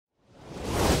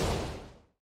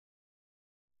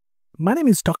My name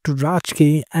is Dr. Raj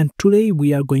K, and today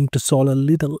we are going to solve a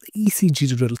little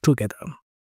ECG drill together.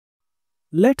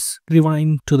 Let's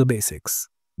rewind to the basics.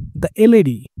 The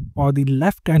LAD, or the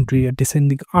left anterior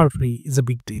descending artery, is a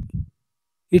big deal.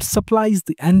 It supplies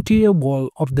the anterior wall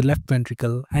of the left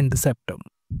ventricle and the septum.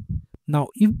 Now,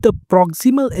 if the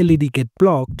proximal LAD get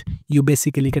blocked, you're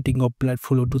basically cutting off blood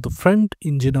flow to the front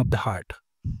engine of the heart.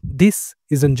 This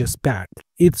isn't just bad,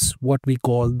 it's what we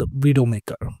call the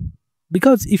Widowmaker.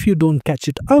 Because if you don't catch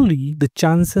it early, the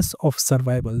chances of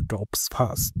survival drops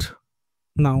fast.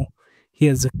 Now,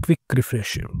 here's a quick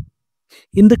refresher.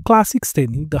 In the classic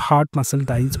STEMI, the heart muscle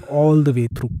dies all the way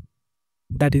through.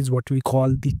 That is what we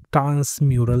call the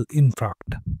transmural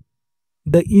infarct.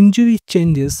 The injury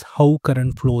changes how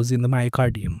current flows in the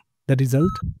myocardium. The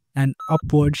result? An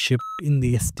upward shift in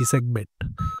the ST segment.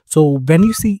 So when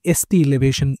you see ST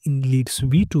elevation in leads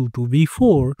V2 to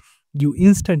V4, you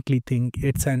instantly think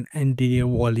it's an anterior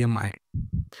volume eye.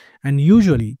 And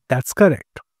usually that's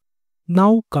correct.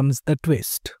 Now comes the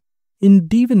twist. In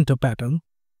D-Winter pattern,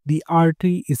 the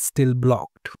artery is still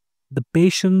blocked. The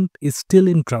patient is still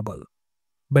in trouble.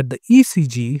 But the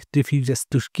ECG refuses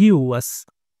to give us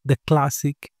the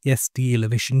classic ST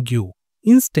elevation view.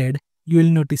 Instead, you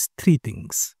will notice three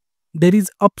things. There is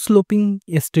upsloping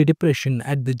ST depression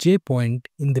at the J point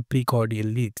in the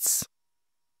precordial leads.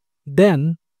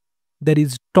 Then, there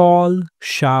is tall,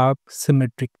 sharp,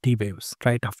 symmetric T waves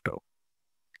right after.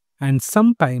 And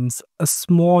sometimes a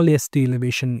small ST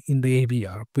elevation in the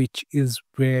AVR, which is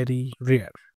very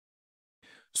rare.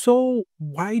 So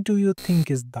why do you think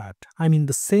is that? I mean,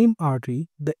 the same artery,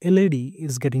 the LAD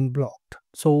is getting blocked.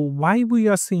 So why we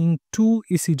are seeing two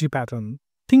ECG patterns?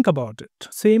 Think about it.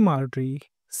 Same artery,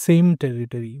 same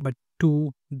territory, but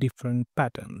two different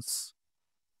patterns.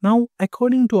 Now,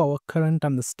 according to our current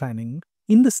understanding,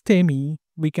 in the STEMI,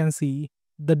 we can see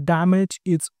the damage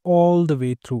is all the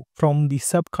way through from the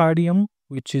subcardium,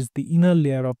 which is the inner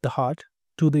layer of the heart,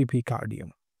 to the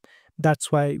epicardium.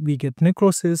 That's why we get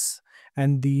necrosis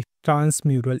and the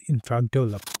transmural infarct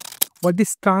develop. What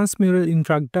this transmural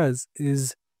infarct does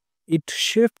is it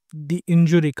shifts the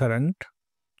injury current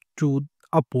to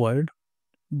upward,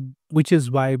 which is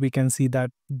why we can see that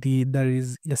there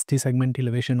is ST segment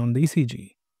elevation on the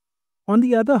ECG. On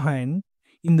the other hand,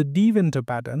 in the D-Winter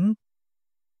pattern,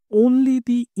 only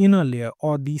the inner layer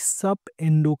or the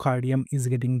subendocardium is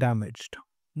getting damaged,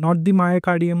 not the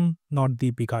myocardium, not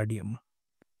the epicardium.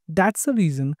 That's the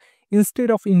reason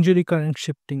instead of injury current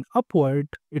shifting upward,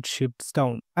 it shifts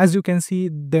down. As you can see,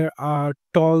 there are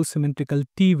tall symmetrical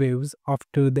T waves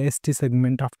after the ST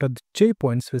segment, after the J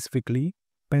point specifically,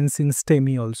 hence in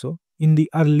STEMI also, in the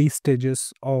early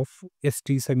stages of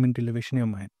ST segment elevation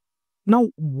MI. Now,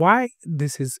 why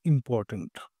this is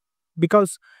important?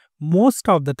 Because most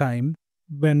of the time,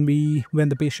 when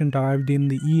the patient arrived in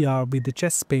the ER with the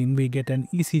chest pain, we get an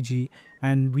ECG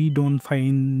and we don't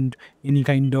find any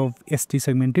kind of ST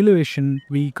segment elevation.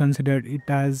 We consider it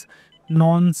as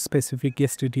non-specific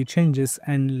STT changes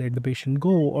and let the patient go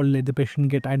or let the patient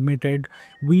get admitted.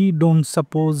 We don't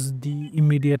suppose the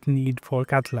immediate need for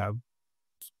cath lab.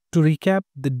 To recap,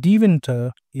 the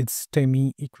D-Winter is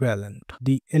STEMI equivalent.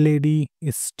 The LAD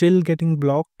is still getting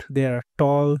blocked. There are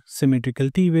tall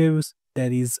symmetrical T waves.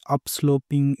 There is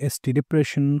upsloping ST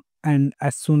depression. And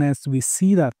as soon as we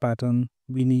see that pattern,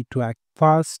 we need to act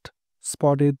fast,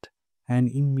 spot it, and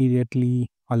immediately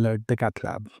alert the cath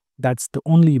lab. That's the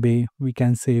only way we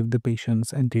can save the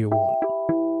patient's anterior wall.